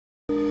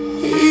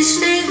Each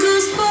day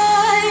goes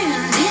by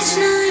and each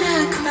night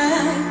I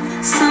cry.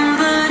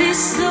 Somebody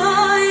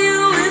saw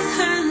you with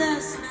her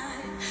last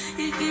night.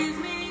 You gave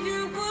me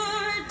your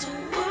word,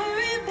 don't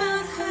worry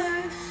about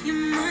her.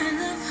 You might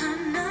love her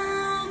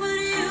now, but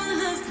you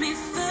loved me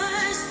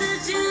first. That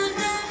you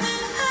never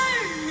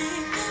hurt me,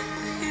 but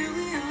here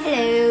we are.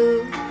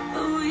 Hello.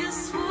 Oh, you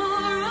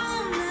swore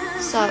on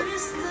What's up? every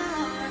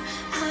star.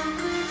 How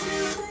could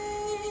you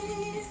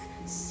leave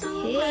so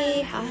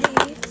Hey, hi.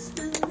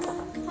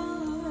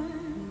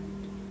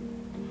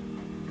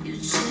 you're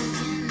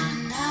checking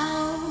in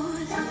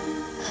out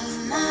of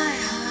my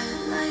heart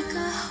like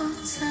a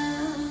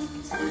hotel.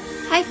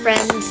 Hi,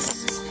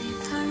 friends. Just be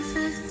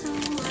perfect the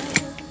way.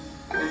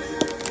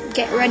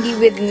 Get ready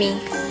with me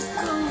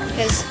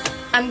because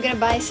I'm gonna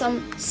buy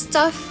some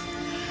stuff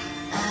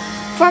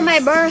for my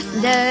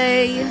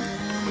birthday.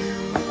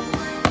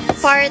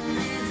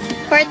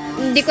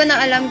 Hindi ko na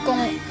alam kung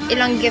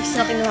ilang gifts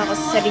na kinuha ko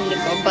sa sarili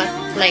ko, but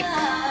like,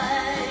 I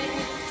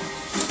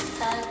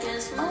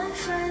guess my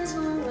friends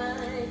were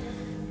right.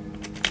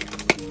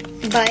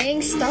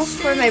 buying stuff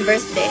for my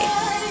birthday.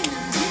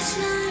 Each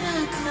night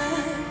I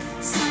cry.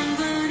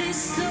 Somebody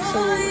So,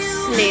 saw you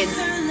slid. with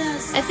her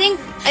last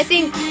I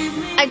think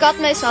I got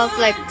myself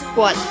like,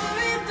 what?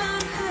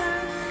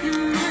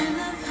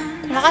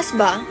 Lakas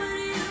ba?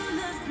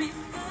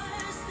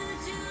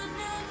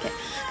 Okay.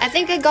 I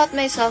think I got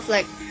myself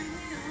like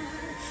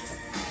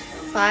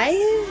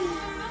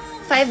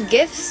five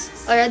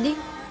gifts already.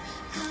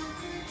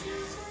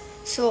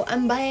 So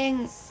I'm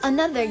buying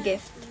another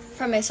gift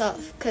for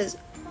myself because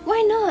why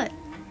not?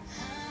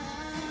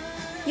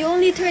 You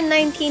only turn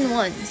 19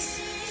 once.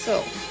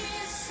 So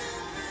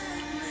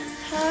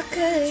how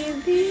could you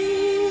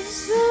be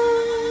so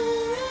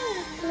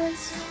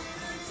reckless?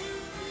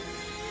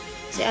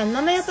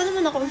 Mamaya pa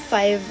naman akong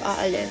 5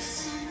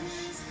 aalis.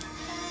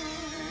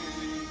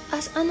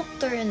 As a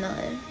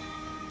nocturnal.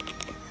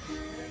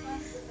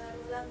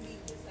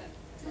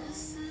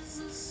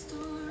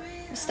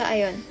 Basta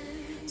ayun.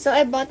 So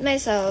I bought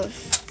myself.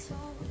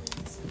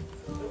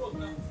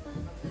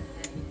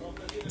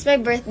 It's my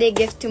birthday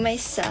gift to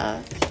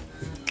myself.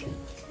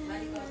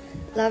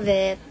 Love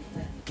it.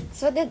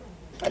 So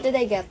what did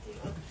I get?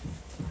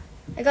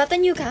 I got a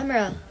new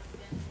camera.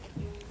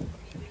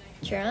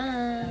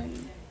 Charan.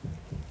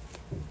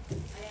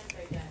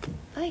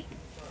 Ay.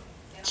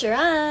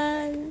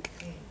 Charan.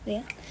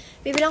 Ayan.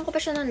 Bibilang ko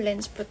pa siya ng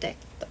lens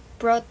protector.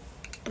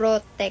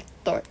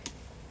 Protector.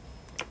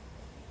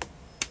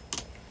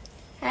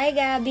 Hi,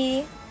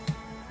 Gabby.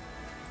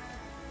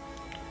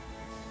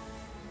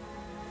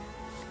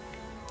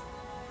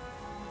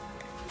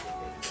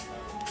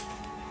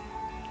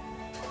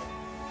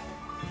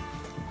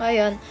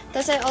 Ayun.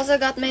 Tapos I also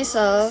got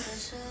myself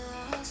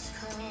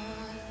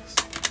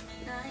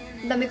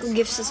dami kong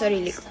gifts sa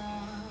sarili ko.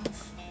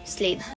 Slade.